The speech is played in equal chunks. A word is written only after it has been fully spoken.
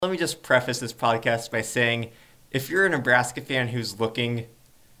Let me just preface this podcast by saying, if you're a Nebraska fan who's looking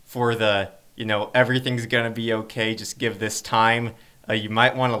for everything's going to be okay, just give this time, you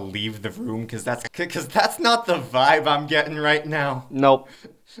might want to leave the room because that's not the vibe I'm getting right now. Nope.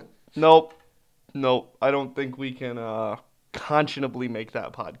 I don't think we can conscionably make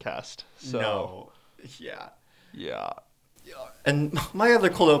that podcast. So. No. Yeah. Yeah. And my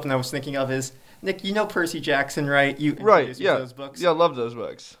other cold open I was thinking of is, Nick, you know Percy Jackson, right? You right, yeah. Those books? Yeah, I love those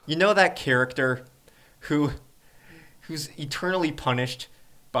books. You know that character who's eternally punished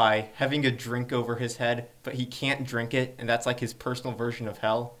by having a drink over his head, but he can't drink it, and that's like his personal version of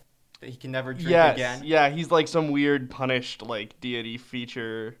hell? That he can never drink again? Yeah, he's like some weird punished like deity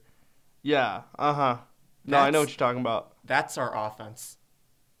feature. Yeah, No, I know what you're talking about. That's our offense.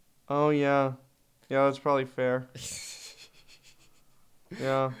 Oh, yeah. Yeah, that's probably fair.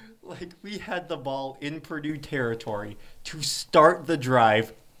 Yeah. Like, we had the ball in Purdue territory to start the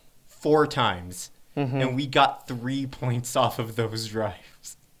drive 4 times, and we got 3 points off of those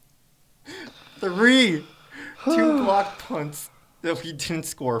drives. 3! 2 blocked punts that we didn't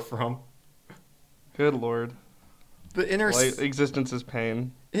score from. Good Lord. Existence is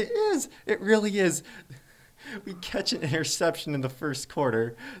pain. It is. It really is. We catch an interception in the first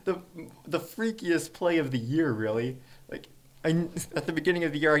quarter. The freakiest play of the year, really. Like, at the beginning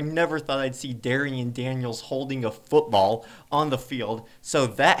of the year, I never thought I'd see Darian Daniels holding a football on the field. So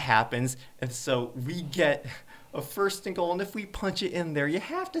that happens, and so we get a 1st and goal. And if we punch it in there, you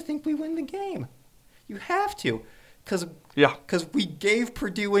have to think we win the game. You have to, because we gave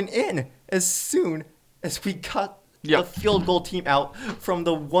Purdue an in as soon as we cut the field goal team out from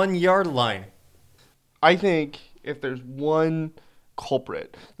the 1-yard line. I think if there's one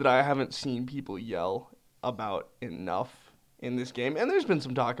culprit that I haven't seen people yell about enough in this game, and there's been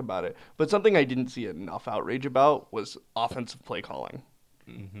some talk about it, but something I didn't see enough outrage about was offensive play calling.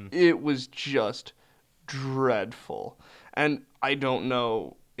 Mm-hmm. It was just dreadful. And I don't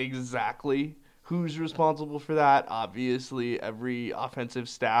know exactly who's responsible for that. Obviously, every offensive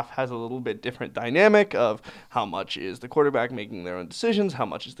staff has a little bit different dynamic of how much is the quarterback making their own decisions, how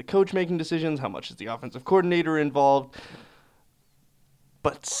much is the coach making decisions, how much is the offensive coordinator involved.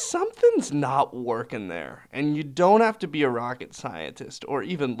 But something's not working there, and you don't have to be a rocket scientist or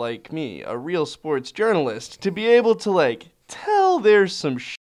even, like me, a real sports journalist to be able to, tell there's some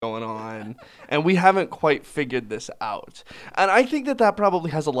shit going on, and we haven't quite figured this out. And I think that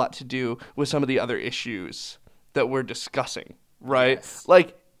probably has a lot to do with some of the other issues that we're discussing, right? Yes.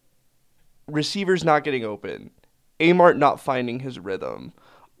 Like, receivers not getting open, Amart not finding his rhythm,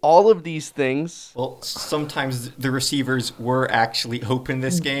 all of these things. Well, sometimes the receivers were actually open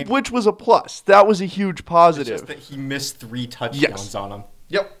this game. Which was a plus. That was a huge positive. It's just that he missed 3 touchdowns on them.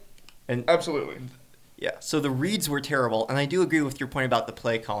 Yep. And absolutely. Yeah, so the reads were terrible, and I do agree with your point about the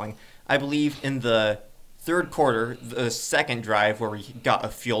play calling. I believe in the 3rd quarter, the 2nd drive where we got a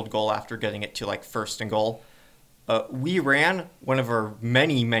field goal after getting it to 1st and goal, we ran one of our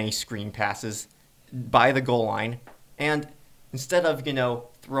many, many screen passes by the goal line, and instead of,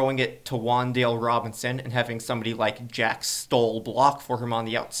 throwing it to Wan'Dale Robinson and having somebody like Jack Stoll block for him on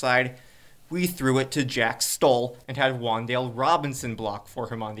the outside, we threw it to Jack Stoll and had Wan'Dale Robinson block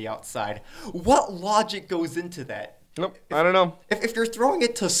for him on the outside. What logic goes into that? Nope, I don't know. If you're throwing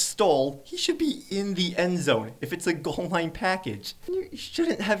it to Stoll, he should be in the end zone if it's a goal line package. You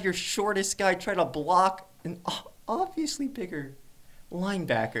shouldn't have your shortest guy try to block an obviously bigger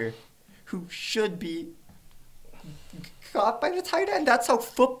linebacker who should be caught by the tight end. That's how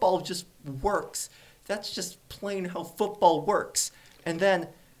football just works. That's just plain how football works. And then,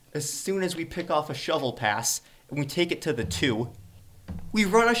 as soon as we pick off a shovel pass and we take it to the 2, we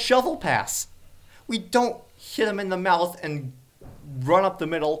run a shovel pass. We don't hit him in the mouth and run up the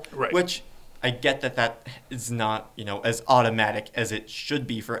middle, right. Which I get that is not, as automatic as it should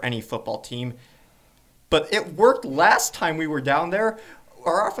be for any football team. But it worked last time we were down there.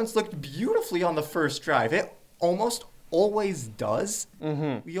 Our offense looked beautifully on the first drive. It almost always does.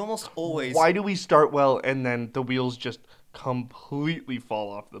 Mm-hmm. We almost always. Why do we start well and then the wheels just completely fall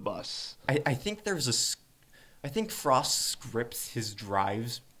off the bus? I think I think Frost scripts his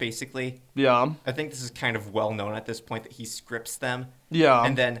drives, basically. Yeah. I think this is kind of well known at this point that he scripts them. Yeah.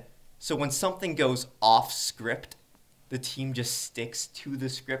 And then, so when something goes off script, the team just sticks to the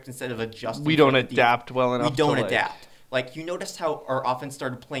script instead of adjusting. We don't adapt well enough. We don't adapt. You noticed how our offense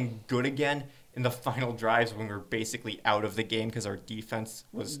started playing good again in the final drives when we were basically out of the game because our defense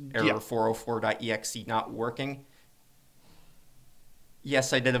was error404.exe not working.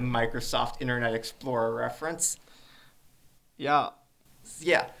 Yes, I did a Microsoft Internet Explorer reference. Yeah.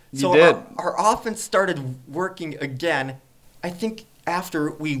 Yeah. You so did. Our offense started working again. I think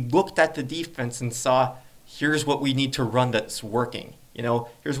after we looked at the defense and saw, here's what we need to run that's working.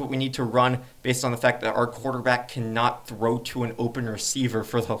 Here's what we need to run based on the fact that our quarterback cannot throw to an open receiver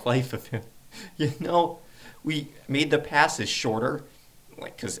for the life of him. We made the passes shorter,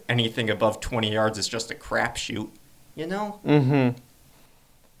 because anything above 20 yards is just a crapshoot, Mm-hmm.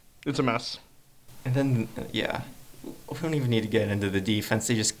 It's a mess. And then, we don't even need to get into the defense.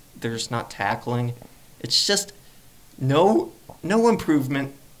 They're just not tackling. It's just no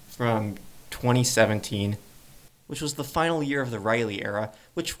improvement from 2017, which was the final year of the Riley era,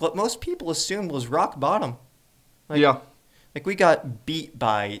 which what most people assumed was rock bottom. We got beat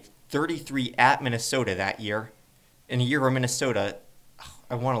by 33 at Minnesota that year. In a year where Minnesota,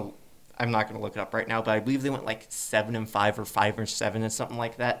 I'm not going to look it up right now, but I believe they went 7-5 or 5-7 and something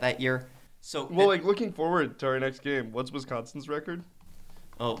like that year. So looking forward to our next game, what's Wisconsin's record?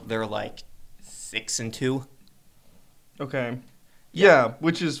 Oh, they're 6-2. Okay. Yeah,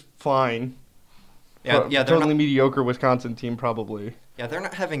 which is fine. Yeah, they're totally mediocre Wisconsin team, probably. Yeah, they're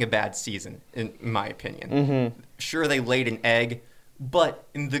not having a bad season, in my opinion. Mm-hmm. Sure, they laid an egg, but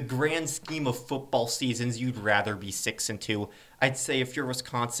in the grand scheme of football seasons, you'd rather be 6-2. I'd say if you're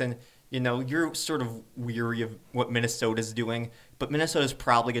Wisconsin, you're sort of weary of what Minnesota's doing, but Minnesota's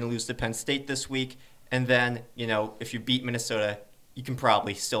probably going to lose to Penn State this week, and then, if you beat Minnesota, you can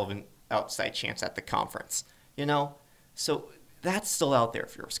probably still have an outside chance at the conference, So that's still out there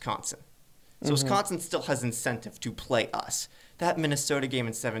if you're Wisconsin. So Wisconsin still has incentive to play us. That Minnesota game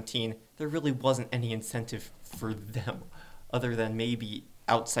in 2017, there really wasn't any incentive for them other than maybe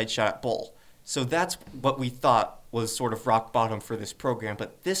outside shot at bowl. So that's what we thought was sort of rock bottom for this program.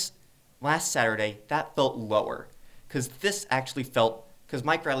 But this last Saturday, that felt lower because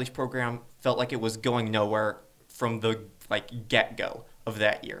Mike Riley's program felt like it was going nowhere from the get-go of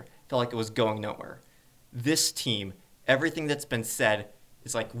that year. Felt like it was going nowhere. This team, everything that's been said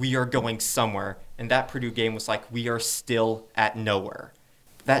is we are going somewhere, and that Purdue game was we are still at nowhere.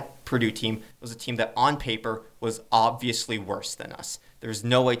 That Purdue team was a team that on paper was obviously worse than us. There's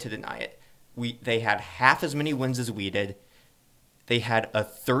no way to deny it. They had half as many wins as we did. They had a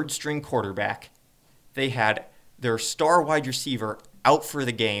third-string quarterback. They had their star wide receiver out for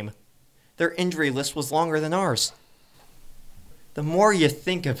the game. Their injury list was longer than ours. The more you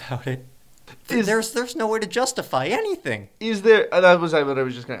think about it, there's no way to justify anything. Is there? That was what I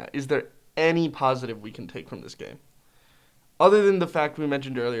was just gonna ask. Is there any positive we can take from this game, other than the fact we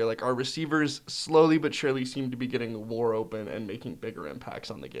mentioned earlier? Our receivers slowly but surely seem to be getting more open and making bigger impacts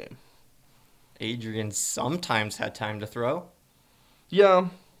on the game. Adrian sometimes had time to throw. Yeah,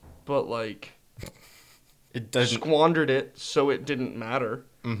 but it doesn't squandered it, so it didn't matter.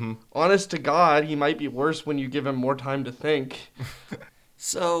 Mm-hmm. Honest to God, he might be worse when you give him more time to think.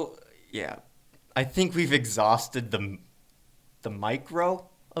 So. Yeah, I think we've exhausted the micro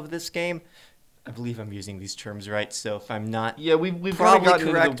of this game. I believe I'm using these terms right, so if I'm not, we've probably gotten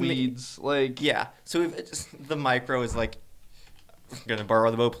correct into the weeds. So the micro is I'm gonna borrow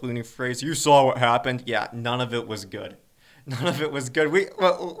the Bo Pelini phrase. You saw what happened. Yeah, none of it was good. None of it was good. What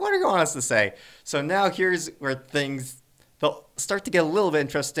do you want us to say? So now here's where they'll start to get a little bit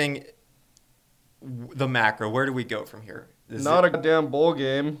interesting. The macro. Where do we go from here? Not a goddamn bowl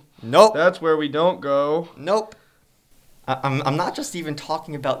game. Nope. That's where we don't go. Nope. I'm not just even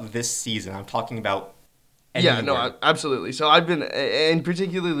talking about this season. I'm talking about anywhere. Yeah, no, absolutely. So I've been, and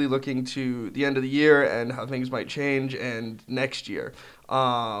particularly looking to the end of the year and how things might change and next year.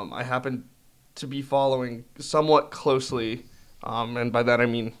 I happen to be following somewhat closely, and by that I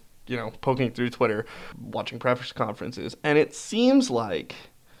mean, poking through Twitter, watching press conferences, and it seems like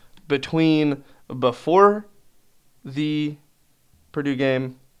before the Purdue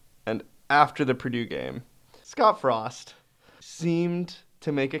game and after the Purdue game, Scott Frost seemed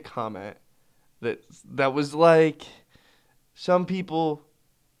to make a comment that was some people,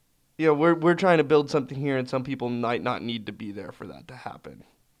 we're trying to build something here, and some people might not need to be there for that to happen,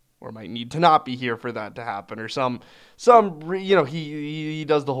 or might need to not be here for that to happen, or he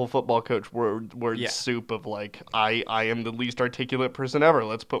does the whole football coach word soup of I am the least articulate person ever.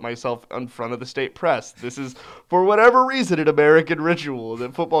 Let's put myself in front of the state press. This is, for whatever reason, an American ritual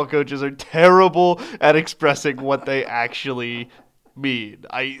that football coaches are terrible at expressing what they actually mean.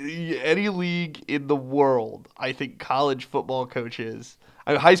 Any league in the world, I think college football coaches,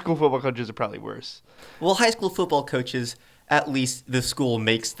 high school football coaches are probably worse. Well, high school football coaches, at least the school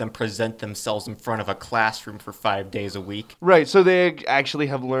makes them present themselves in front of a classroom for 5 days a week. Right, so they actually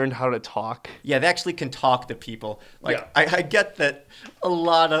have learned how to talk. Yeah, they actually can talk to people. I get that a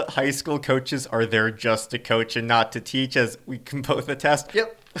lot of high school coaches are there just to coach and not to teach, as we can both attest.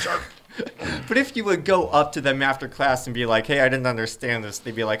 Yep, sure. But if you would go up to them after class and be like, hey, I didn't understand this,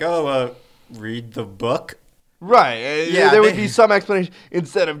 they'd be like, read the book. Right. Yeah, there would be some explanation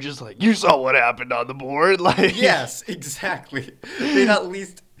instead of just like, you saw what happened on the board. Like, Yes, exactly. They'd at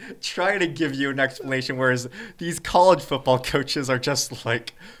least try to give you an explanation, whereas these college football coaches are just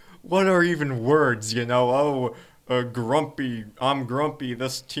like, what are even words, grumpy, I'm grumpy,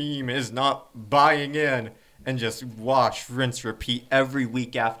 this team is not buying in, and just wash, rinse, repeat every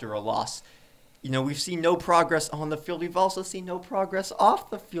week after a loss. We've seen no progress on the field. We've also seen no progress off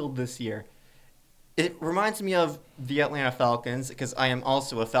the field this year. It reminds me of the Atlanta Falcons, because I am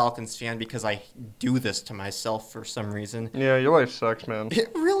also a Falcons fan because I do this to myself for some reason. Yeah, your life sucks, man. It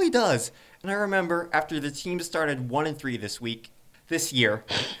really does. And I remember after the team started 1-3 this year,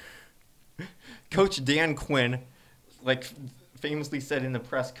 Coach Dan Quinn, famously said in the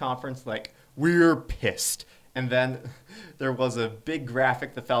press conference, we're pissed. And then there was a big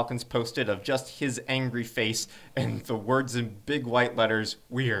graphic the Falcons posted of just his angry face and the words in big white letters,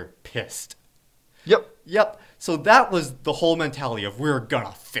 we're pissed. Yep. So that was the whole mentality of we're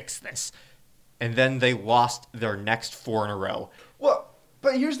gonna fix this. And then they lost their next 4 in a row. Well,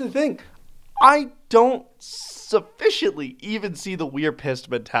 but here's the thing. I don't sufficiently even see the we're pissed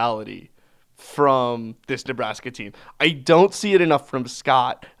mentality from this Nebraska team. I don't see it enough from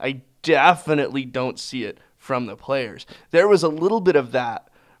Scott. I definitely don't see it from the players. There was a little bit of that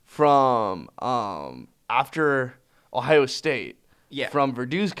from after Ohio State, from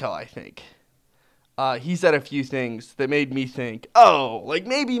Verduzco, I think. He said a few things that made me think,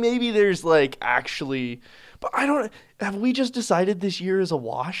 maybe there's actually, but I don't. Have we just decided this year is a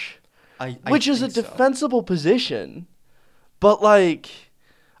wash? Which is a defensible position, but I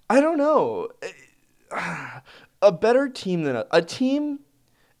don't know. A better team than a team.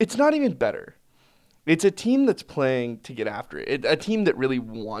 It's not even better. It's a team that's playing to get after it. A team that really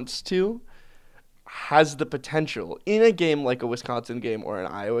wants to has the potential in a game like a Wisconsin game or an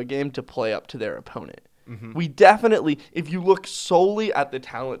Iowa game to play up to their opponent. Mm-hmm. We definitely, if you look solely at the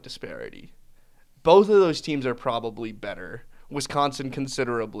talent disparity, both of those teams are probably better. Wisconsin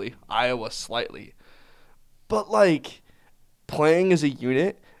considerably, Iowa slightly. But playing as a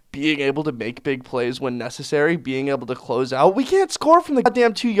unit, being able to make big plays when necessary, being able to close out. We can't score from the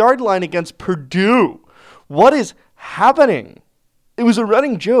goddamn 2-yard line against Purdue. What is happening? It was a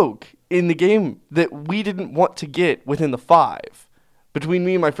running joke in the game that we didn't want to get within the 5 between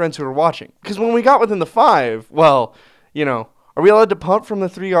me and my friends who were watching. Because when we got within the 5, are we allowed to punt from the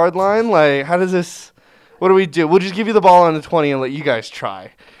 3-yard line? How does this, what do we do? We'll just give you the ball on the 20 and let you guys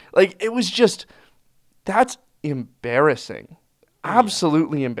try. It was just, that's embarrassing.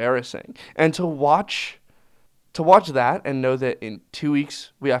 Absolutely embarrassing. And to watch that and know that in 2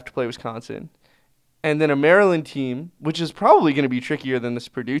 weeks we have to play Wisconsin, and then a Maryland team, which is probably going to be trickier than this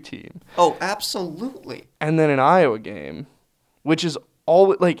Purdue team. Oh, absolutely. And then an Iowa game, which is all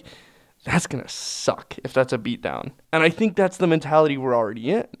that's going to suck if that's a beatdown. And I think that's the mentality we're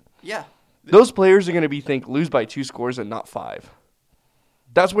already in. Yeah. Those players are going to lose by 2 scores and not 5.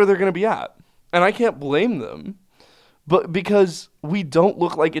 That's where they're going to be at. And I can't blame them. But because we don't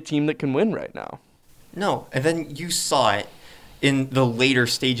look like a team that can win right now. No, and then you saw it in the later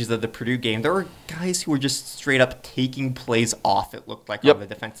stages of the Purdue game. There were guys who were just straight up taking plays off, it looked like, on the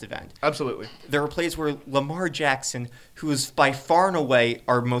defensive end. Absolutely. There were plays where Lamar Jackson, who is by far and away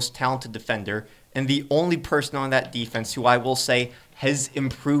our most talented defender, and the only person on that defense who I will say has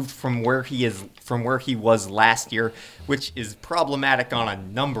improved from where he was last year, which is problematic on a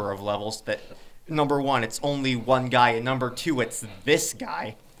number of levels. That number one, it's only one guy, and number two, it's this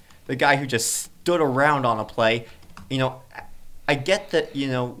guy, the guy who just stood around on a play. I get that,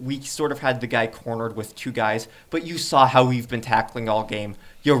 we sort of had the guy cornered with 2 guys, but you saw how we've been tackling all game.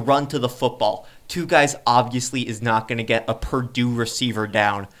 You run to the football. 2 guys obviously is not going to get a Purdue receiver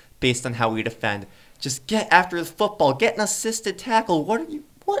down based on how we defend. Just get after the football. Get an assisted tackle. What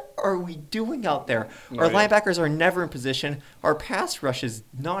are we doing out there? Our linebackers are never in position. Our pass rush is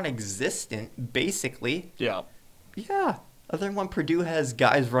non-existent, basically. Yeah. Yeah. Other than when Purdue has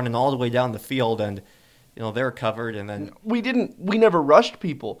guys running all the way down the field and they're covered, and then we never rushed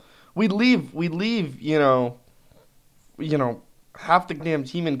people. We'd leave, half the damn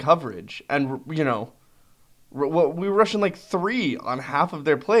team in coverage, and we were rushing 3 on half of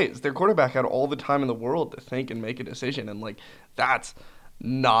their plays. Their quarterback had all the time in the world to think and make a decision, and that's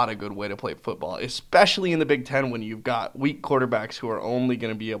not a good way to play football, especially in the Big Ten when you've got weak quarterbacks who are only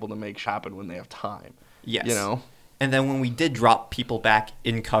going to be able to make happen when they have time. Yes. And then when we did drop people back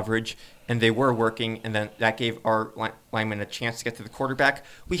in coverage, and they were working, and then that gave our linemen a chance to get to the quarterback,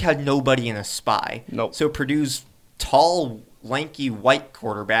 we had nobody in a spy. Nope. So Purdue's tall, lanky, white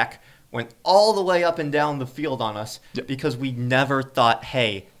quarterback went all the way up and down the field on us because we never thought,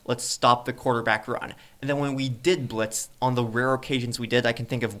 hey, let's stop the quarterback run. And then when we did blitz, on the rare occasions we did, I can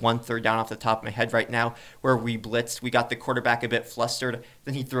think of one third down off the top of my head right now where we blitzed, we got the quarterback a bit flustered,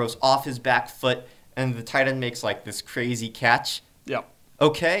 then he throws off his back foot, and the tight end makes like this crazy catch. Yeah.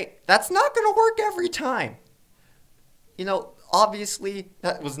 Okay, that's not going to work every time. You know, obviously,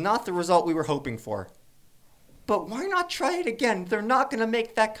 that was not the result we were hoping for. But why not try it again? They're not going to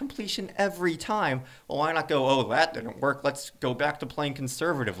make that completion every time. Well, why not go, oh, that didn't work. Let's go back to playing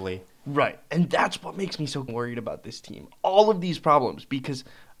conservatively. Right. And that's what makes me so worried about this team. All of these problems, because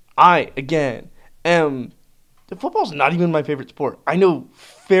I, again, football's not even my favorite sport. I know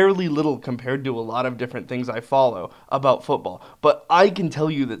fairly little compared to a lot of different things I follow about football. But I can tell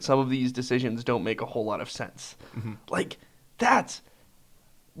you that some of these decisions don't make a whole lot of sense. Mm-hmm. Like, that's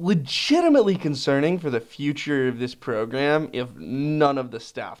legitimately concerning for the future of this program if none of the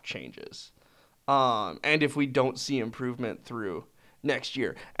staff changes. And if we don't see improvement through next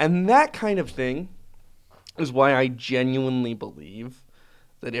year. And that kind of thing is why I genuinely believe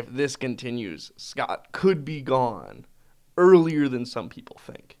that if this continues, Scott could be gone earlier than some people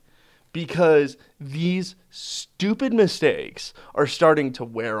think. Because these stupid mistakes are starting to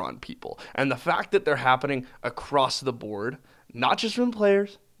wear on people. And the fact that they're happening across the board, not just from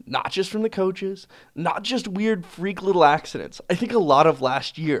players, not just from the coaches, not just weird freak little accidents. I think a lot of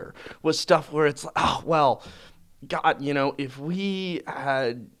last year was stuff where it's like, oh, well, God, you know, if we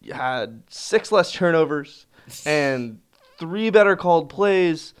had 6 less turnovers and 3 better called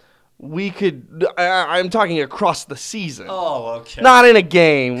plays, we could, I'm talking across the season. Oh, okay. Not in a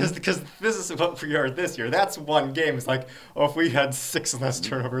game. Because this is what we are this year. That's one game. It's like, oh, if we had 6 less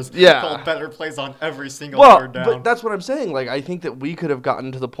turnovers, called better plays on every single third down. But that's what I'm saying. Like, I think that we could have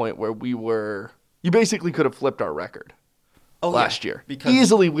gotten to the point where you basically could have flipped our record last year. Because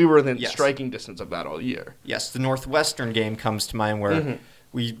easily we were within striking distance of that all year. Yes, the Northwestern game comes to mind where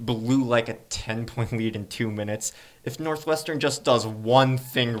we blew like a 10-point lead in 2 minutes. If Northwestern just does one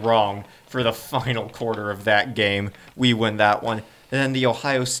thing wrong for the final quarter of that game, we win that one. And then the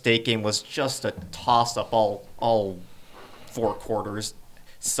Ohio State game was just a toss-up all 4 quarters.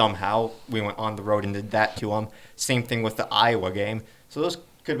 Somehow we went on the road and did that to them. Same thing with the Iowa game. So those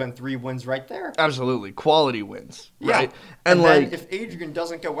could have been 3 wins right there. Absolutely. Quality wins. Right? Yeah. And then if Adrian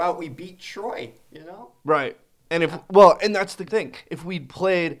doesn't go out, we beat Troy, you know? Right. And and that's the thing. If we'd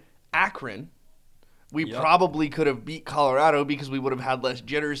played Akron, we probably could have beat Colorado because we would have had less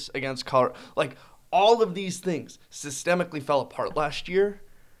jitters against Colorado. Like, all of these things systemically fell apart last year.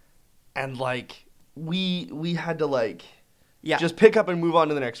 And, like, we had to, just pick up and move on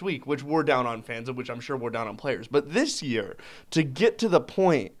to the next week, which we're down on fans and which I'm sure we're down on players. But this year, to get to the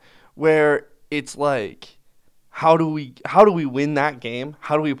point where it's like, how do we win that game?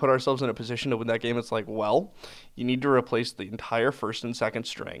 How do we put ourselves in a position to win that game? It's like, well, you need to replace the entire first and second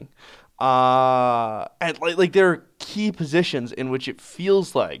string. And there are key positions in which it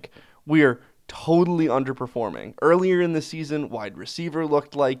feels like we're totally underperforming. Earlier in the season, wide receiver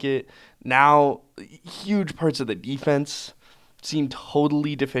looked like it. Now, huge parts of the defense seem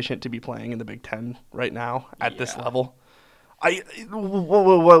totally deficient to be playing in the Big Ten right now at this level.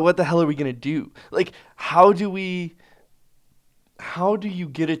 What the hell are we going to do? Like, how do you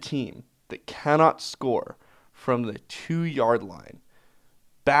get a team that cannot score from the 2-yard line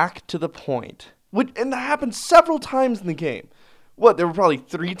back to the point? And that happened several times in the game. There were probably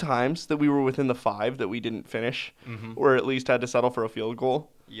 3 times that we were within the 5 that we didn't finish, or at least had to settle for a field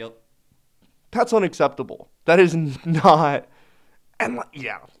goal. Yep. That's unacceptable. That is not. And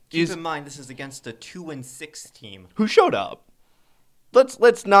keep in mind this is against a 2-6 team who showed up.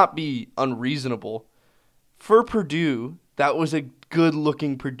 Let's not be unreasonable. For Purdue, that was a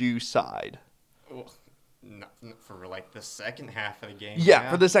good-looking Purdue side. Well, not for the second half of the game.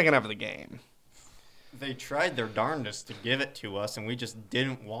 Yeah, for the second half of the game. They tried their darndest to give it to us, and we just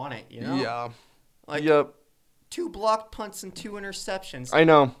didn't want it, you know? Yeah. 2 blocked punts and 2 interceptions. I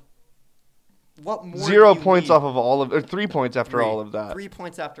know. What more? 0 points off of or 3 points after all of that. 3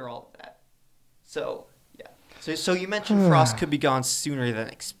 points after all of that. So, yeah. So you mentioned Frost could be gone sooner than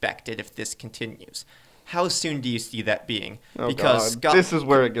expected if this continues. How soon do you see that being? Oh, because this is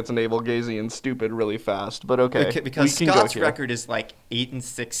where it gets navel-gazing and stupid really fast, but okay. Because Scott's record is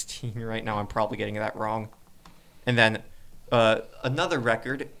 8-16 right now. I'm probably getting that wrong. And then another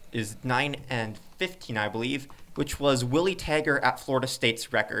record is 9-15, I believe, which was Willie Taggart at Florida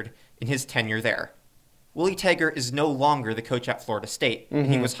State's record in his tenure there. Willie Taggart is no longer the coach at Florida State.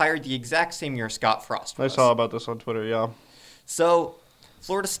 Mm-hmm. He was hired the exact same year Scott Frost was. I saw about this on Twitter, yeah. So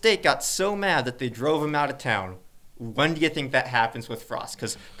Florida State got so mad that they drove him out of town. when do you think that happens with Frost?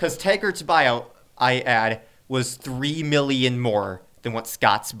 Because Taggart's buyout, I add, was $3 million more than what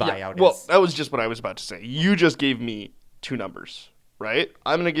Scott's buyout Well, is. that was just what I was about to say. You just gave me two numbers, right?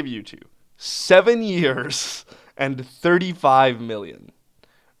 I'm going to give you two. 7 years and $35 million.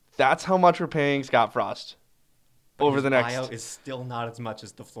 That's how much we're paying Scott Frost over His the next. buyout is still not as much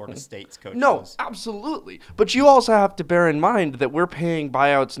as the Florida State's coach No, was. absolutely. But you also have to bear in mind that we're paying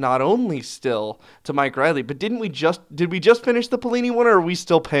buyouts not only still to Mike Riley, but did we just finish the Pelini one, or are we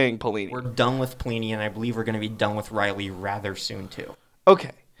still paying Pelini? We're done with Pelini, and I believe we're going to be done with Riley rather soon too.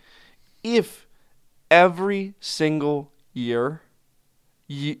 Okay. If every single year,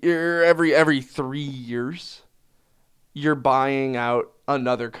 every 3 years, you're buying out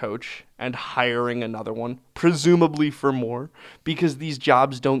another coach and hiring another one, presumably for more, because these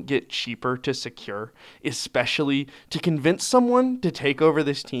jobs don't get cheaper to secure, especially to convince someone to take over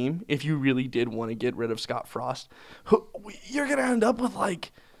this team, if you really did want to get rid of Scott Frost, you're going to end up with,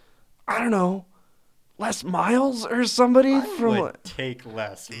 like, I don't know, Les Miles or somebody Would take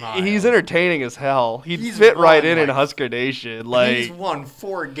less miles. He's entertaining as hell. He'd He's fit right won, in like- Husker Nation. He's Like, won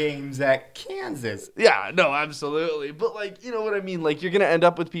 4 games at Kansas. yeah, no, absolutely. But, like, you know what I mean? Like, you're going to end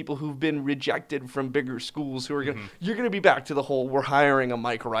up with people who've been rejected from bigger schools who are going to, you're going to be back to the whole we're hiring a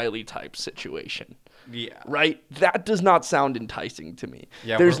Mike Riley type situation, Yeah. right? That does not sound enticing to me.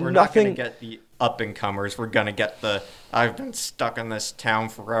 Yeah, There's we're nothing. not going to get the up-and-comers. We're going to get the, I've been stuck in this town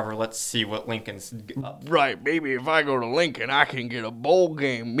forever. Let's see what Lincoln's up. Right, maybe if I go to Lincoln, I can get a bowl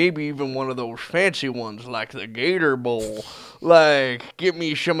game. Maybe even one of those fancy ones like the Gator Bowl. Like, get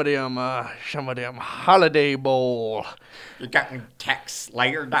me some of them Holiday Bowl. You got any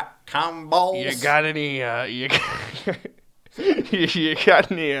TaxSlayer.com balls? You got any, you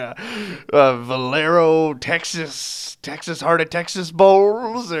got any Valero Texas Heart of Texas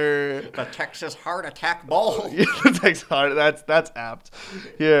bowls, or The Texas Heart Attack Bowl. Texas Heart? That's apt.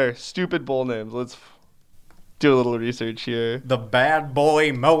 Here, stupid bowl names. Let's do a little research here. The Bad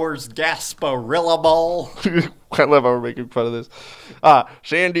Boy Mowers Gasparilla Bowl. I love how we're making fun of this.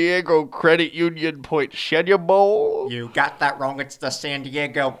 San Diego Credit Union Poinsettia Bowl. You got that wrong. It's the San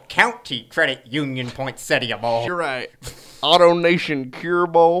Diego County Credit Union Poinsettia Bowl. You're right. Auto Nation Cure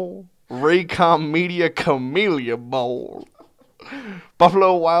Bowl. Raycom Media Camellia Bowl.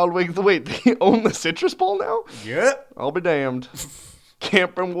 Buffalo Wild Wings. Wait, they own the Citrus Bowl now? Yep. I'll be damned.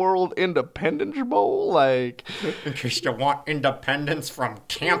 Camping World Independence Bowl? Like, In case you want independence from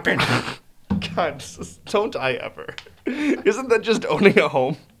camping. God, don't I ever. Isn't that just owning a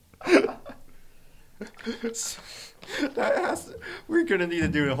home? We're gonna need to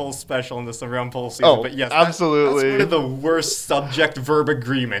do a whole special in this around bowl season. Oh, but yes, absolutely. That's one of the worst subject-verb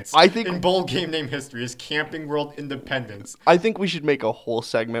agreements I think- in bowl game name history is Camping World Independence. I think we should make a whole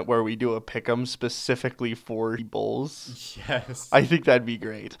segment where we do a pick'em specifically for bowls. Yes. I think that'd be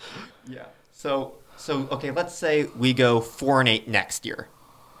great. Yeah. So okay, let's say we go 4-8 next year.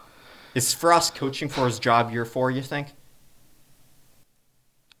 Is Frost coaching for his job year 4, you think?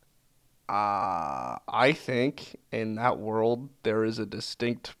 I think in that world there is a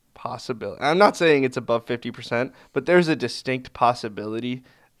distinct possibility. I'm not saying it's above 50%, but there's a distinct possibility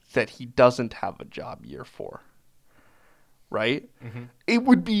that he doesn't have a job year 4. Right?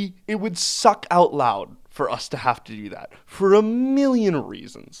 Mm-hmm. It would suck out loud for us to have to do that for a million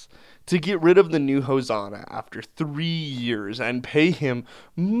reasons. To get rid of the new Hosanna after 3 years and pay him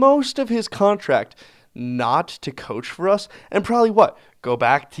most of his contract not to coach for us, and probably go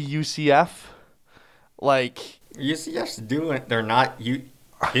back to UCF? Like, UCF's doing. They're not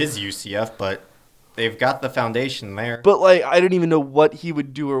his UCF, but they've got the foundation there. but like, I don't even know what he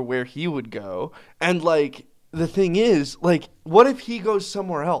would do or where he would go. And like, the thing is, like, what if he goes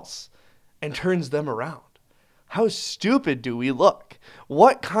somewhere else and turns them around? How stupid do we look?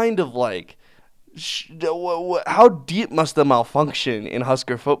 What kind of, like, how deep must the malfunction in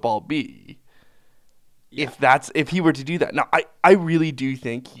Husker football be? Yeah. If he were to do that. Now, I really do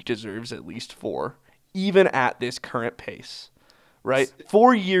think he deserves at least 4, even at this current pace, right?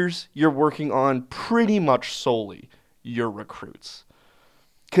 4 years, you're working on pretty much solely your recruits.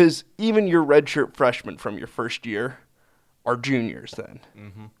 Because even your redshirt freshmen from your first year are juniors then,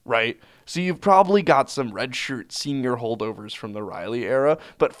 right? So you've probably got some redshirt senior holdovers from the Riley era,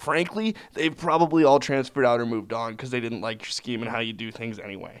 but frankly, they've probably all transferred out or moved on because they didn't like your scheme and how you do things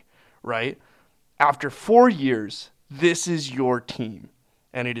anyway, right? After 4 years, this is your team,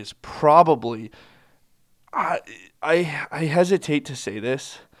 and it is probably, I hesitate to say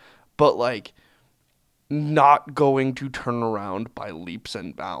this, but like, not going to turn around by leaps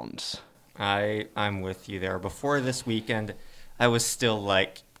and bounds. I'm with you there. Before this weekend, I was still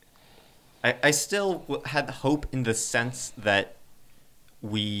like, I still had hope in the sense that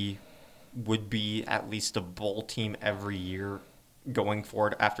we would be at least a bowl team every year going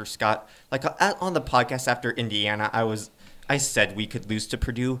forward after Scott. Like on the podcast after Indiana, I said we could lose to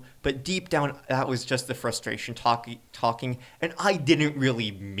Purdue, but deep down that was just the frustration talking, and I didn't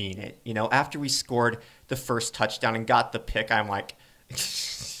really mean it. You know, after we scored the first touchdown and got the pick, I'm like,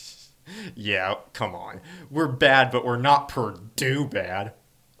 yeah, come on. We're bad, but we're not Purdue bad.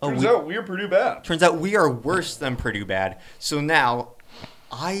 Turns out we're Purdue bad. Turns out we are worse than Purdue bad. So now,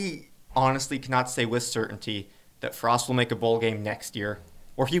 I honestly cannot say with certainty that Frost will make a bowl game next year,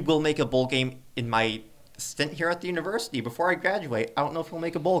 or he will make a bowl game in my stint here at the university before I graduate. I don't know if he'll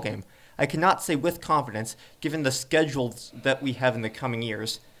make a bowl game. I cannot say with confidence, given the schedules that we have in the coming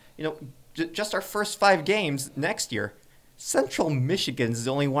years. You know, just our first 5 games next year, Central Michigan's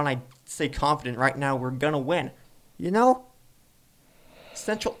the only one I'd say confident right now we're going to win. You know?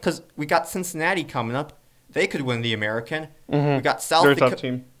 Central, because we got Cincinnati coming up. They could win the American. Mm-hmm. We got South Very Dakota. tough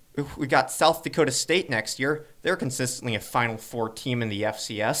team. We got South Dakota State next year. They're consistently a Final Four team in the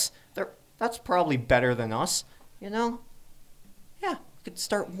FCS. That's probably better than us, you know? Yeah, we could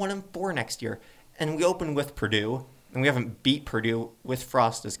start 1-4 next year. And we open with Purdue, and we haven't beat Purdue with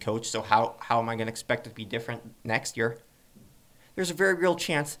Frost as coach, so how am I going to expect it to be different next year? There's a very real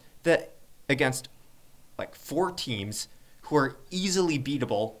chance that against like 4 teams who are easily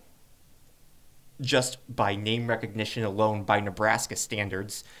beatable just by name recognition alone by Nebraska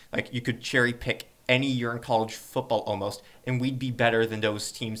standards, like you could cherry pick any year in college football almost, and we'd be better than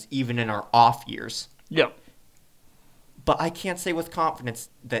those teams even in our off years. Yep. But I can't say with confidence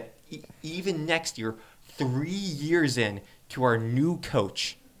that even next year, 3 years in to our new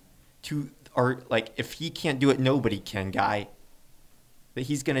coach, to our, like, if he can't do it, nobody can guy, that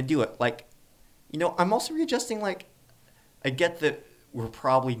he's going to do it. Like, you know, I'm also readjusting, like, I get that we're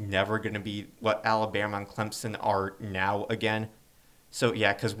probably never going to be what Alabama and Clemson are now again. So,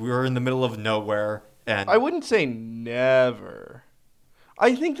 yeah, because we're in the middle of nowhere. And I wouldn't say never.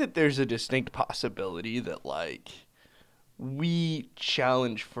 I think that there's a distinct possibility that, like, we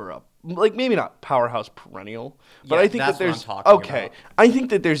challenge for a, like, maybe not powerhouse perennial, but Yeah, I think that's that what I'm there's, talking okay, about. I think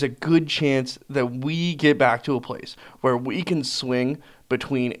that there's a good chance that we get back to a place where we can swing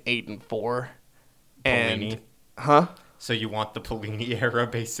between 8 and 4. Pelini. Huh? So you want the Pelini era,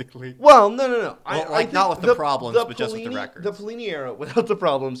 basically? Well, no. Well, I like, think not with the problems, but just with the Pelini- records. The Pelini era without the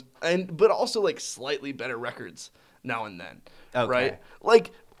problems, but also like slightly better records now and then, Okay. right?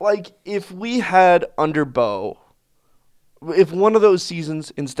 Like if we had under Bo, if one of those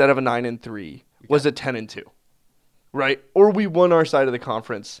seasons instead of a 9-3 was a 10-2, right? Or we won our side of the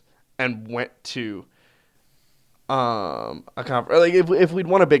conference and went to a conference, like if we'd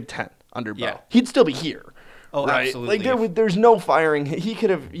won a Big Ten under Bo, Yeah. he'd still be here. Oh, right? absolutely. Like there's no firing. He could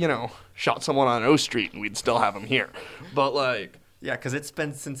have, shot someone on O Street and we'd still have him here. But like, Yeah, because it's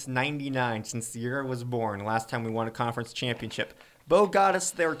been since 99, since the year I was born, last time we won a conference championship. Bo got us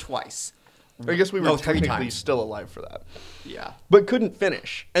there twice. I guess we were No, 3 technically times. still alive for that, Yeah. but couldn't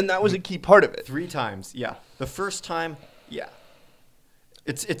finish, and that was a key part of it. 3 times, yeah. The first time, yeah.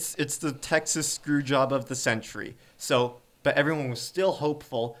 It's the Texas screw job of the century. So, but everyone was still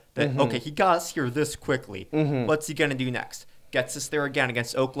hopeful that, okay, he got us here this quickly. What's he going to do next? Gets us there again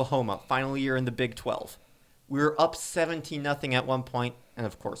against Oklahoma, final year in the Big 12. We were up 17-0 at one point, and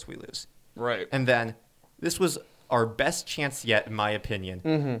of course we lose. Right. And then this was our best chance yet, in my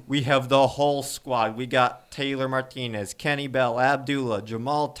opinion. We have the whole squad. We got Taylor Martinez, Kenny Bell, Abdullah,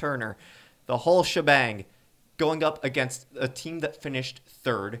 Jamal Turner, the whole shebang, going up against a team that finished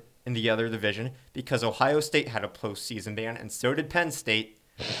 3rd in the other division because Ohio State had a postseason ban, and so did Penn State.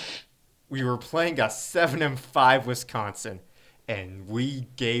 We were playing a 7-5 Wisconsin, and we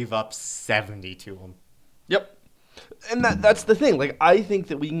gave up 70 to them. Yep. And that's the thing. Like, I think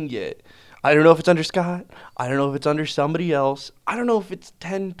that we can get, I don't know if it's under Scott. I don't know if it's under somebody else. I don't know if it's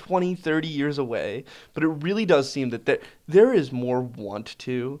 10, 20, 30 years away. But it really does seem that there is more want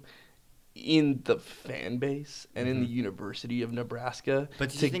to in the fan base and in the University of Nebraska. But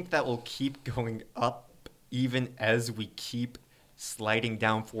do you think that will keep going up even as we keep sliding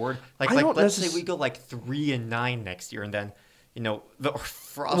down forward? Like let's say we go like 3-9 next year, and then the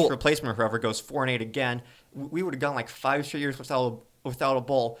Frost replacement, whoever goes 4-8 again, we would have gone like 5 straight years without a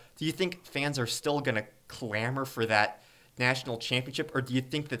bowl. Do you think fans are still gonna clamor for that national championship, or do you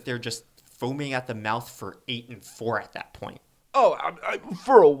think that they're just foaming at the mouth for 8-4 at that point? Oh,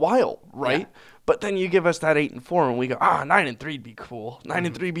 for a while, right? Yeah. But then you give us that 8-4, and we go, 9-3'd be cool.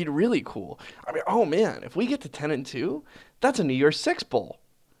 9-3'd be really cool. I mean, oh man, if we get to 10-2, that's a New Year's Six bowl,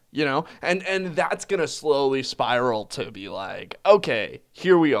 and that's gonna slowly spiral to be like, okay,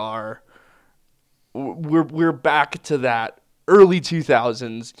 here we are. we're back to that early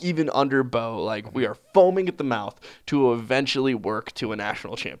 2000s, even under Bo. Like, we are foaming at the mouth to eventually work to a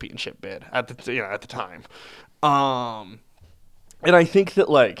national championship bid at the time. And I think that,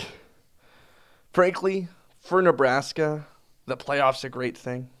 like, frankly, for Nebraska, the playoff's a great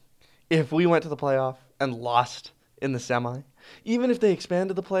thing. If we went to the playoff and lost in the semi, even if they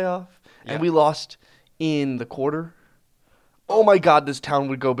expanded the playoff and we lost in the quarter, oh my God, this town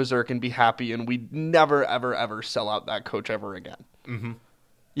would go berserk and be happy, and we'd never, ever, ever sell out that coach ever again. Mm-hmm.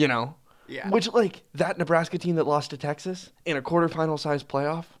 You know? Yeah. Which, like, that Nebraska team that lost to Texas in a quarterfinal-sized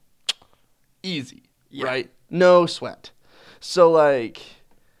playoff, easy, right? No sweat. So, like,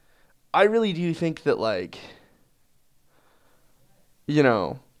 I really do think that, like, you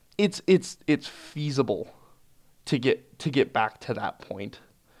know, it's feasible to get back to that point.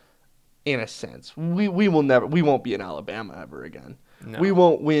 In a sense, we won't be in Alabama ever again. No. We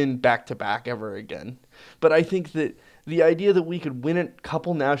won't win back-to-back ever again. But I think that the idea that we could win a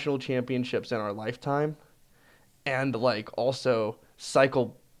couple national championships in our lifetime and, like, also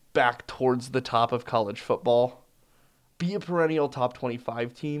cycle back towards the top of college football, be a perennial top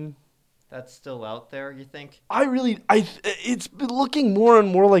 25 team. That's still out there, you think? It's been looking more and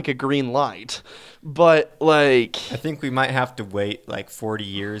more like a green light. But, like, I think we might have to wait, like, 40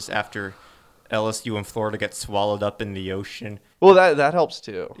 years after LSU and Florida get swallowed up in the ocean. Well, that helps,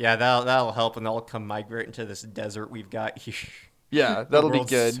 too. Yeah, that'll help, and they'll come migrate into this desert we've got here. Yeah, that'll be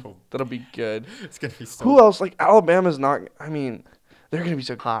good. That'll be good. It's going to be so... Who else? Like, Alabama's not... I mean, they're going to be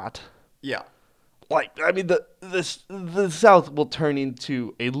so hot. Yeah. Like, I mean, the South will turn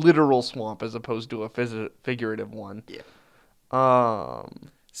into a literal swamp as opposed to a figurative one. Yeah.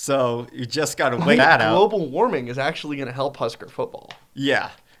 So you just got to wait that out. Global warming is actually going to help Husker football. Yeah.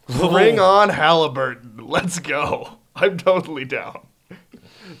 Bring on Halliburton. Let's go. I'm totally down.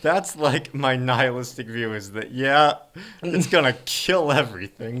 That's like my nihilistic view is that, yeah, it's going to kill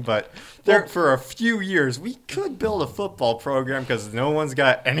everything, but for a few years, we could build a football program because no one's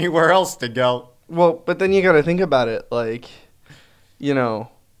got anywhere else to go. Well, but then you got to think about it, like, you know,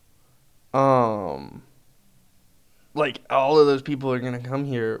 like, all of those people are going to come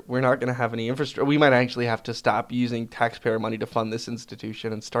here. We're not going to have any infrastructure. We might actually have to stop using taxpayer money to fund this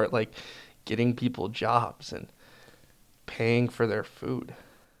institution and start, like, getting people jobs and paying for their food.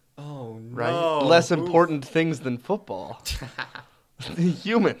 Oh, no. Right? Less important things than football.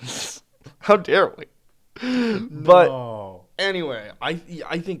 Humans. How dare we? But anyway,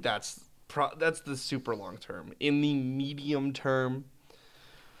 I think that's the super long term. In the medium term,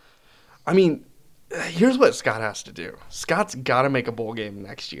 I mean, here's what Scott has to do. Scott's got to make a bowl game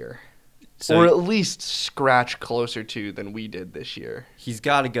next year. Or at least scratch closer to than we did this year. He's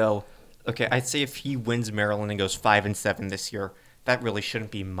got to go. Okay, I'd say if he wins Maryland and goes 5-7 this year, that really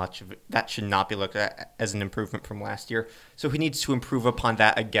shouldn't be much of it. That should not be looked at as an improvement from last year. So he needs to improve upon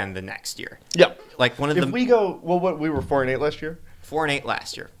that again the next year. Yeah. Like if we go, well, what we were 4-8 last year? 4-8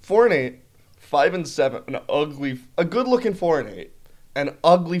 last year. 4-8, 5-7, a good-looking 4-8, an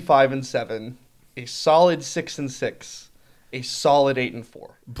ugly 5-7, a solid 6-6, a solid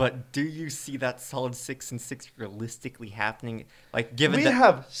 8-4. But do you see that solid 6-6 realistically happening? Like, we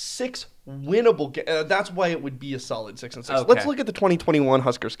have 6 winnable games. That's why it would be a solid 6-6. Okay. Let's look at the 2021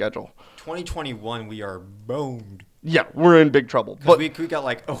 Husker schedule. 2021, we are boned. Yeah, we're in big trouble. But we got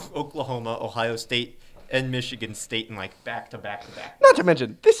like Oklahoma, Ohio State, and Michigan State in like back-to-back. Not to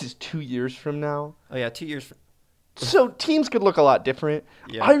mention, this is 2 years from now. Oh yeah, 2 years from. So teams could look a lot different.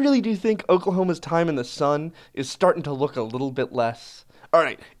 Yeah. I really do think Oklahoma's time in the sun is starting to look a little bit less. All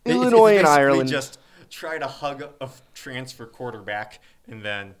right, Illinois and Ireland. Just try to hug a transfer quarterback and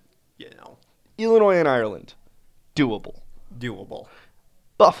then, Illinois and Ireland, doable.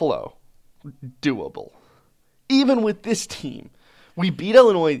 Buffalo, doable. Even with this team, we beat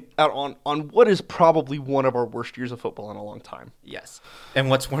Illinois out on what is probably one of our worst years of football in a long time. Yes. And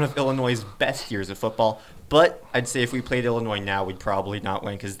what's one of Illinois' best years of football. But I'd say if we played Illinois now, we'd probably not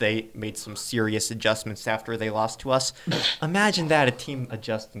win because they made some serious adjustments after they lost to us. Imagine that, a team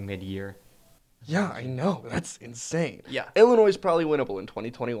adjusting mid-year. Yeah, I know. That's insane. Yeah. Illinois is probably winnable in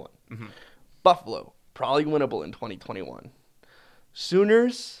 2021. Mm-hmm. Buffalo, probably winnable in 2021.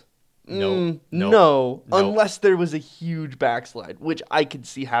 Sooners? No. Unless there was a huge backslide, which I could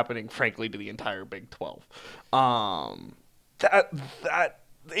see happening, frankly, to the entire Big 12. That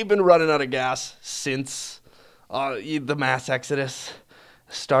they've been running out of gas since the mass exodus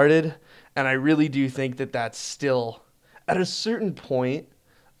started, and I really do think that that's still, at a certain point,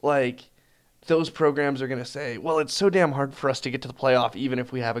 like, those programs are going to say, well, it's so damn hard for us to get to the playoff even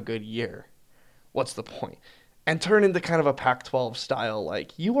if we have a good year. What's the point? And turn into kind of a Pac-12 style,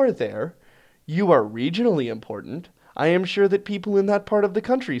 like, you are there, You are regionally important. I am sure that people in that part of the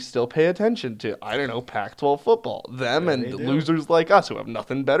country still pay attention to, I don't know, Pac-12 football. Them Yeah, and they the do. losers like us who have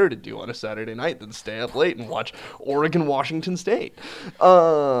nothing better to do on a Saturday night than stay up late and watch Oregon-Washington State,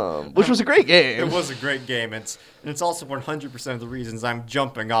 which was a great game. It was a great game. It's also 100% of the reasons I'm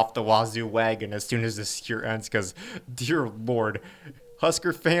jumping off the Wazoo wagon as soon as this year ends because, dear Lord,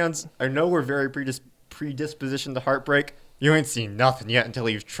 Husker fans, I know we're very predispositioned to heartbreak. You ain't seen nothing yet until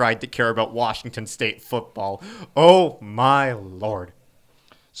you've tried to care about Washington State football. Oh, my Lord.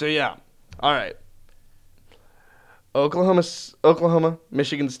 So, yeah. All right. Oklahoma,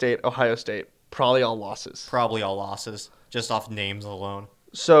 Michigan State, Ohio State, probably all losses. Probably all losses, just off names alone.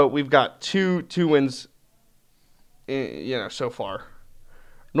 So we've got two wins, so far.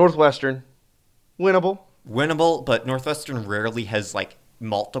 Northwestern, winnable. Winnable, but Northwestern rarely has,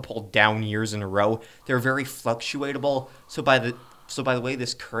 multiple down years in a row. They're very fluctuatable. So by the way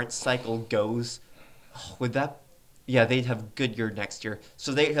this current cycle goes, they'd have a good year next year.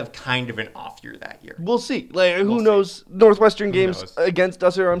 So they'd have kind of an off year that year. We'll see. Who We'll see. knows? Northwestern Who games knows? against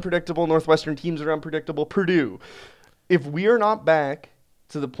us are unpredictable. Northwestern teams are unpredictable. Purdue. If we are not back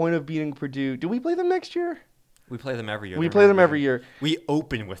to the point of beating Purdue, do we play them next year? We play them every year. We play them every year. We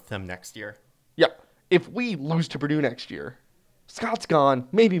open with them next year. Yeah. If we lose to Purdue next year, Scott's gone,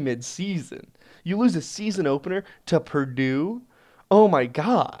 maybe mid-season. You lose a season opener to Purdue? Oh, my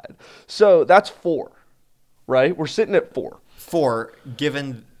God. So that's 4, right? We're sitting at 4. 4,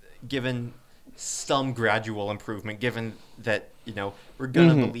 given some gradual improvement, given that, we're going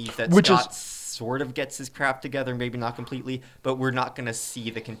to believe that Scott sort of gets his crap together, maybe not completely, but we're not going to see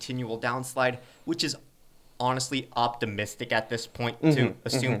the continual downslide, which is honestly optimistic at this point to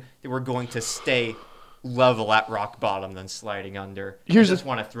assume that we're going to stay level at rock bottom than sliding under. I just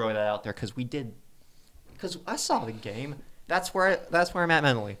want to throw that out there because I saw the game. That's where I'm at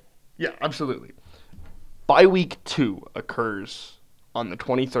mentally. Yeah, absolutely. Bye week 2 occurs on the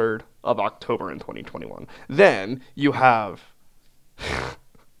 23rd of October in 2021. Then you have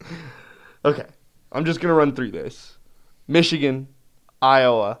okay, I'm just going to run through this. Michigan,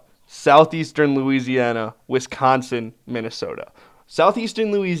 Iowa, Southeastern Louisiana, Wisconsin, Minnesota.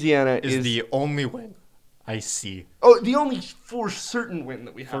 Southeastern Louisiana is the only win I see. Oh, the only for certain win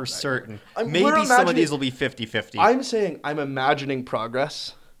that we have. For certain. We're Maybe some of imagining- these will be 50-50. I'm saying I'm imagining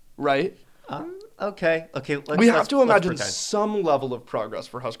progress, right? Okay. We have to imagine pretend. some level of progress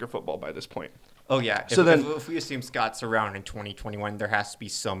for Husker football by this point. Oh, yeah. If we assume Scott's around in 2021, there has to be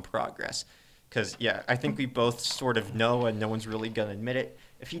some progress. Because, I think we both sort of know, and no one's really going to admit it.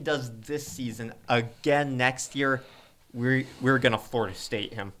 If he does this season again next year, we're going to Florida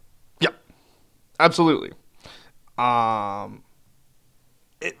State him. Yep. Absolutely.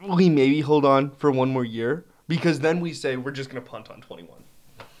 We maybe hold on for one more year, because then we say we're just going to punt on 21.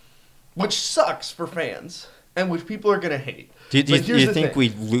 Which sucks for fans, and which people are going to hate. Do you think we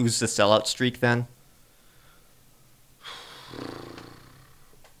lose the sellout streak then?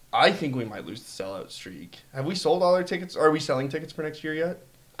 I think we might lose the sellout streak. Have we sold all our tickets? Are we selling tickets for next year yet?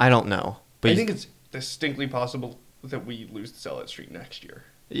 I don't know. But I think it's distinctly possible that we lose the sellout streak next year.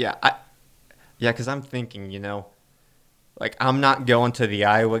 Yeah, because I'm thinking, I'm not going to the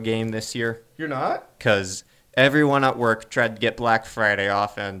Iowa game this year. You're not? Because everyone at work tried to get Black Friday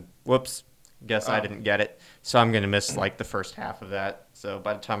off, and whoops, guess I didn't get it. So I'm going to miss, the first half of that. So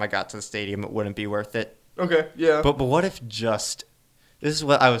by the time I got to the stadium, it wouldn't be worth it. Okay, yeah. But what if this is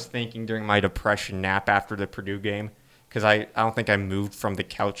what I was thinking during my depression nap after the Purdue game, because I don't think I moved from the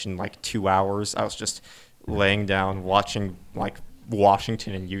couch in 2 hours. I was just laying down watching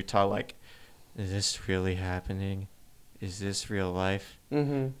Washington and Utah. Is this really happening? Is this real life?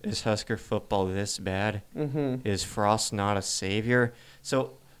 Mm-hmm. Is Husker football this bad? Mm-hmm. Is Frost not a savior?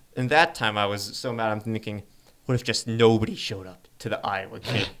 So in that time, I was so mad. I'm thinking, what if just nobody showed up to the Iowa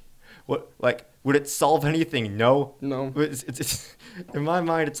game? Would it solve anything? No. No. It's in my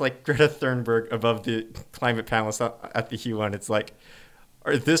mind, it's like Greta Thunberg above the climate panelists at the UN. It's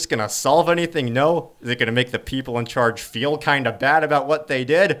is this going to solve anything? No. Is it going to make the people in charge feel kind of bad about what they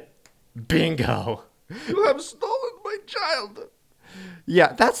did? Bingo. You have stolen my childhood.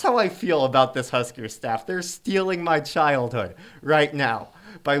 Yeah, that's how I feel about this Husker staff. They're stealing my childhood right now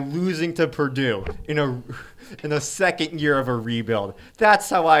by losing to Purdue in a second year of a rebuild. That's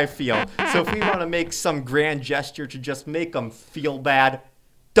how I feel. So if we want to make some grand gesture to just make them feel bad,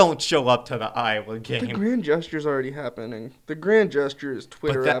 don't show up to the Iowa game. The grand gesture's already happening. The grand gesture is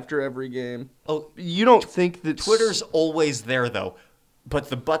Twitter after every game. Oh, You don't think that Twitter's always there though, but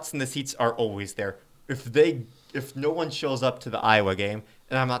the butts in the seats are always there. If no one shows up to the Iowa game,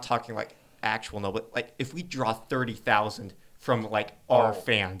 and I'm not talking actual no, but if we draw 30,000 from our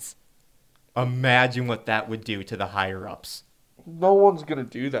fans, Imagine what that would do to the higher-ups. No one's going to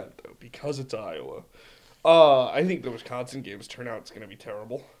do that, though, because it's Iowa. I think the Wisconsin game's turnout's going to be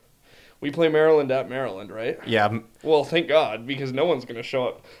terrible. We play Maryland at Maryland, right? Yeah. Well, thank God, because no one's going to show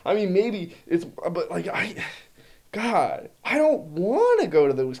up. I mean, maybe it's... But, like, God, I don't want to go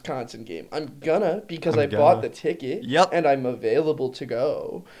to the Wisconsin game. I'm gonna, because I bought the ticket. Yep. And I'm available to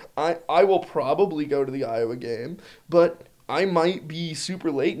go. I will probably go to the Iowa game, but I might be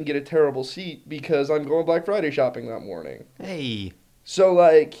super late and get a terrible seat because I'm going Black Friday shopping that morning. Hey. So,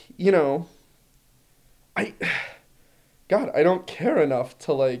 like, you know, God, I don't care enough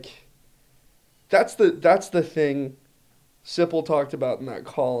to, like... That's the thing Sipple talked about in that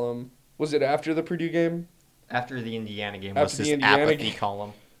column. Was it after the Purdue game? After the Indiana game, After was the his Indiana apathy game.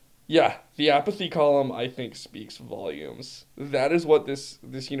 column. Yeah, the apathy column, I think, speaks volumes. That is what this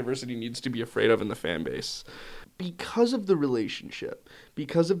university needs to be afraid of in the fan base. Because of the relationship,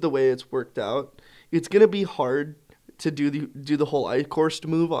 because of the way it's worked out, it's going to be hard to do the whole Eichhorst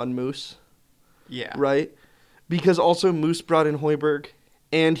move on Moose. Yeah. Right? Because also Moose brought in Hoiberg,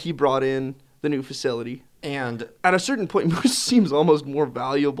 and he brought in the new facility. And at a certain point, Moose seems almost more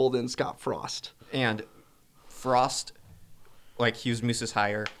valuable than Scott Frost. And Frost, like, Hughes Moose's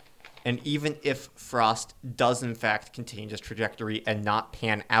hire, and even if Frost does in fact continue this trajectory and not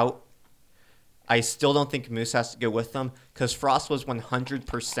pan out, I still don't think Moose has to go with them, because Frost was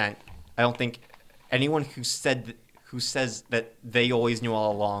 100%. I don't think anyone who says that they always knew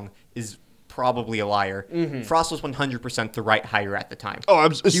all along is probably a liar. Mm-hmm. Frost was 100% the right hire at the time. Oh,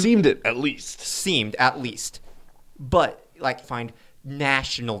 seemed it, at least. Seemed, at least. But, like, find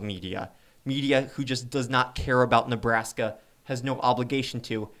national media who just does not care about Nebraska, has no obligation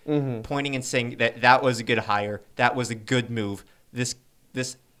to, pointing and saying that was a good hire, that was a good move. This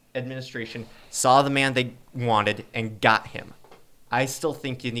administration saw the man they wanted and got him. I still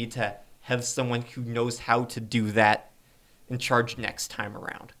think you need to have someone who knows how to do that in charge next time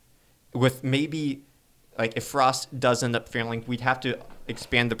around. With maybe, like, if Frost does end up failing, we'd have to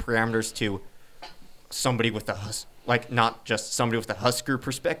expand the parameters to somebody with not just somebody with a Husker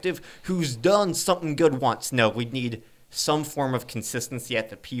perspective who's done something good once. No, we'd need some form of consistency at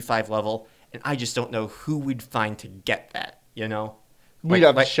the P5 level, and I just don't know who we'd find to get that, you know? We'd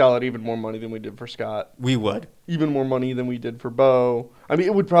have to shell out even more money than we did for Scott. We would. Even more money than we did for Bo. I mean,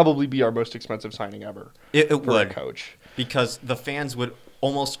 it would probably be our most expensive signing ever. It would. A coach. Because the fans would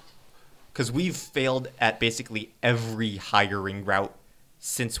almost... Because we've failed at basically every hiring route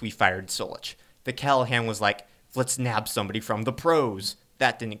since we fired Solich. The Callahan was like, let's nab somebody from the pros.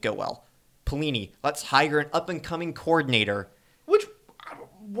 That didn't go well. Pelini, let's hire an up-and-coming coordinator. Which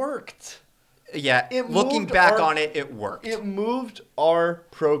worked. Yeah, looking back on it, it worked. It moved our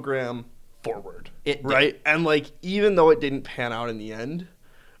program forward. It did. Right? And, like, even though it didn't pan out in the end,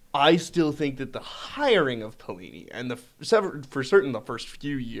 I still think that the hiring of Pelini and for certain the first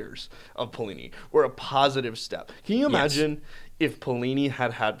few years of Pelini were a positive step. Can you imagine if Pelini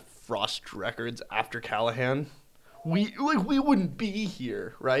had Frost records after Callahan? We wouldn't be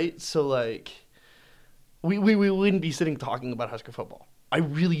here, right? So, like, we wouldn't be sitting talking about Husker football. I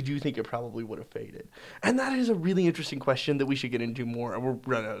really do think it probably would have faded. And that is a really interesting question that we should get into more. We're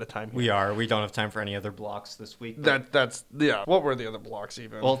running out of time here. We are. We don't have time for any other blocks this week. That's What were the other blocks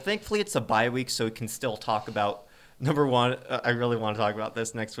even? Well, thankfully it's a bye week, so we can still talk about, number one, I really want to talk about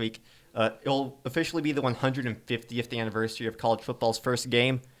this next week. It'll officially be the 150th anniversary of college football's first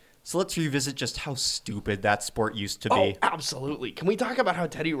game. So let's revisit just how stupid that sport used to be. Oh, absolutely. Can we talk about how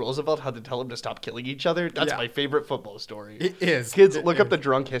Teddy Roosevelt had to tell them to stop killing each other? That's my favorite football story. It is. Kids, look up the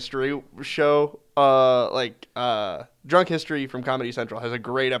Drunk History show. Drunk History from Comedy Central has a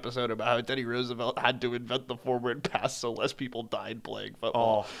great episode about how Teddy Roosevelt had to invent the forward pass so less people died playing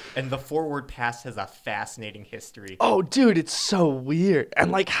football. Oh, and the forward pass has a fascinating history. Oh, dude, it's so weird.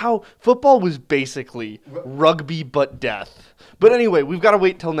 And, like, how football was basically rugby but death. But anyway, we've got to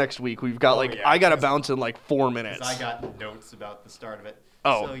wait till next week. We've got, I got to bounce in, 4 minutes. I got notes about the start of it.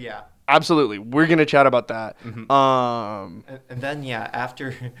 Oh. So, yeah. Absolutely. We're going to chat about that. Mm-hmm. And then,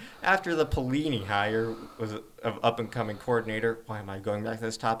 after the Pelini hire was of up-and-coming coordinator, why am I going back to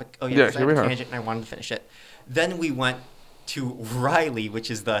this topic? Oh, yeah, here we are. Tangent and I wanted to finish it. Then we went to Riley, which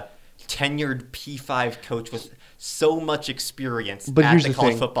is the tenured P5 coach with so much experience at the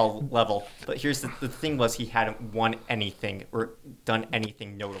college football level. But here's the thing was he hadn't won anything or done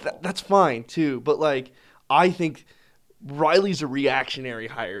anything notable. That's fine, too. But, I think Riley's a reactionary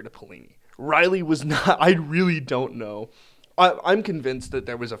hire to Pelini. Riley was not. I really don't know. I'm convinced that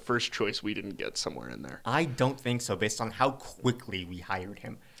there was a first choice we didn't get somewhere in there. I don't think so, based on how quickly we hired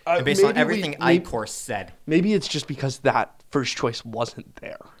him. And based on everything Eichhorst said. Maybe it's just because that first choice wasn't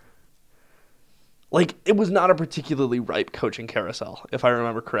there. Like, it was not a particularly ripe coaching carousel, if I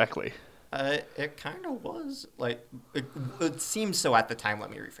remember correctly. It kind of was. Like, it seemed so at the time. Let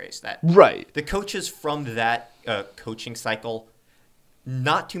me rephrase that. Right. The coaches from that coaching cycle,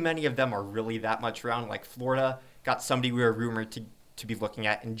 not too many of them are really that much around. Like, Florida got somebody we were rumored to be looking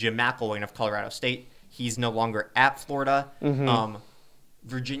at, and Jim McElwain of Colorado State. He's no longer at Florida. Mm-hmm.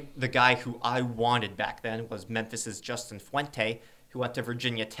 Virginia, the guy who I wanted back then was Memphis's Justin Fuente, who went to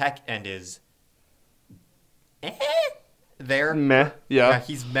Virginia Tech and is there. Meh. Yeah.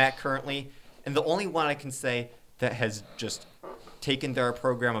 He's meh currently. And the only one I can say that has just taken their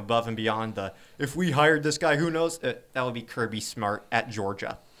program above and beyond if we hired this guy, who knows? That would be Kirby Smart at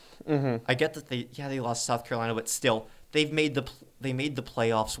Georgia. Mm-hmm. I get that they lost South Carolina, but still, they made the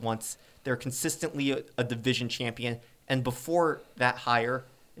playoffs once. They're consistently a division champion. And before that hire,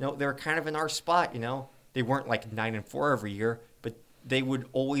 they were kind of in our spot, They weren't like 9-4 every year, but they would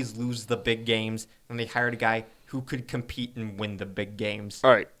always lose the big games, and they hired a guy who could compete and win the big games.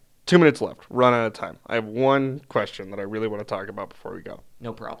 All right. 2 minutes left. Run out of time. I have one question that I really want to talk about before we go.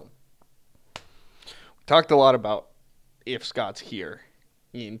 No problem. We talked a lot about if Scott's here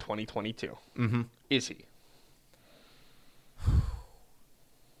in 2022. Mm-hmm. Is he?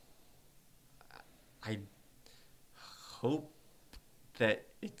 I hope that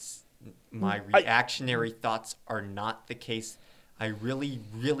my reactionary thoughts are not the case. I really,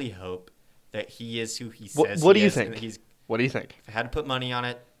 really hope that he is who he says what he do you is, think? and that What do you think? if I had to put money on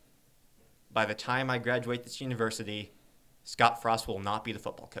it, by the time I graduate this university, Scott Frost will not be the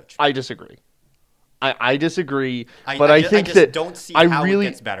football coach. I disagree. I disagree, I think just that don't see I how really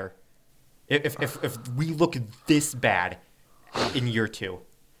it gets better. If we look this bad in year two,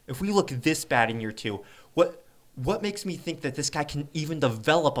 what makes me think that this guy can even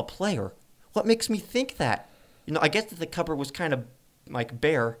develop a player? What makes me think that? I get that the cupboard was kind of like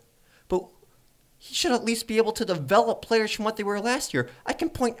bare, but he should at least be able to develop players from what they were last year. I can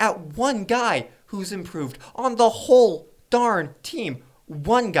point out one guy who's improved on the whole darn team.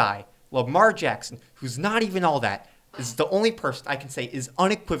 One guy, Lamar Jackson, who's not even all that, is the only person I can say is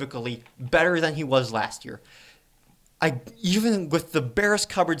unequivocally better than he was last year. Even with the barest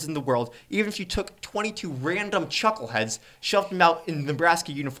cupboards in the world, even if you took 22 random chuckleheads, shoved them out in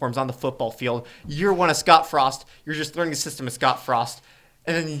Nebraska uniforms on the football field, year one of Scott Frost, you're just learning the system of Scott Frost.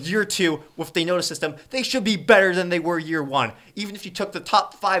 And then year two, if they know the system, they should be better than they were year one. Even if you took the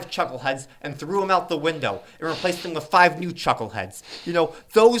top 5 chuckleheads and threw them out the window and replaced them with 5 new chuckleheads.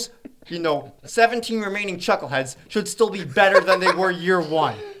 Those 17 remaining chuckleheads should still be better than they were year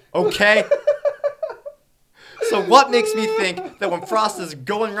one. Okay? So what makes me think that when Frost is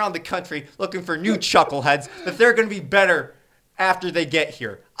going around the country looking for new chuckleheads, that they're going to be better after they get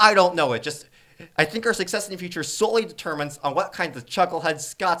here? I don't know. I think our success in the future solely determines on what kinds of chuckleheads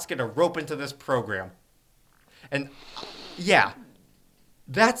Scott's going to rope into this program. And yeah,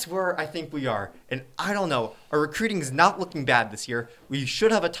 that's where I think we are. And I don't know. Our recruiting is not looking bad this year. We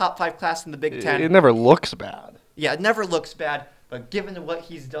should have a top 5 class in the Big Ten. It never looks bad. Yeah, it never looks bad. But given what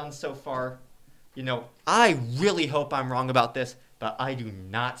he's done so far, I really hope I'm wrong about this, but I do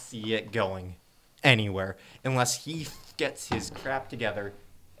not see it going anywhere unless he gets his crap together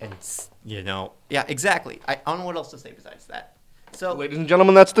and, yeah, exactly. I don't know what else to say besides that. So, Ladies and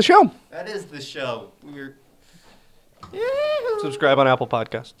gentlemen, that's the show. that is the show. Subscribe on Apple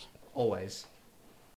Podcasts. Always.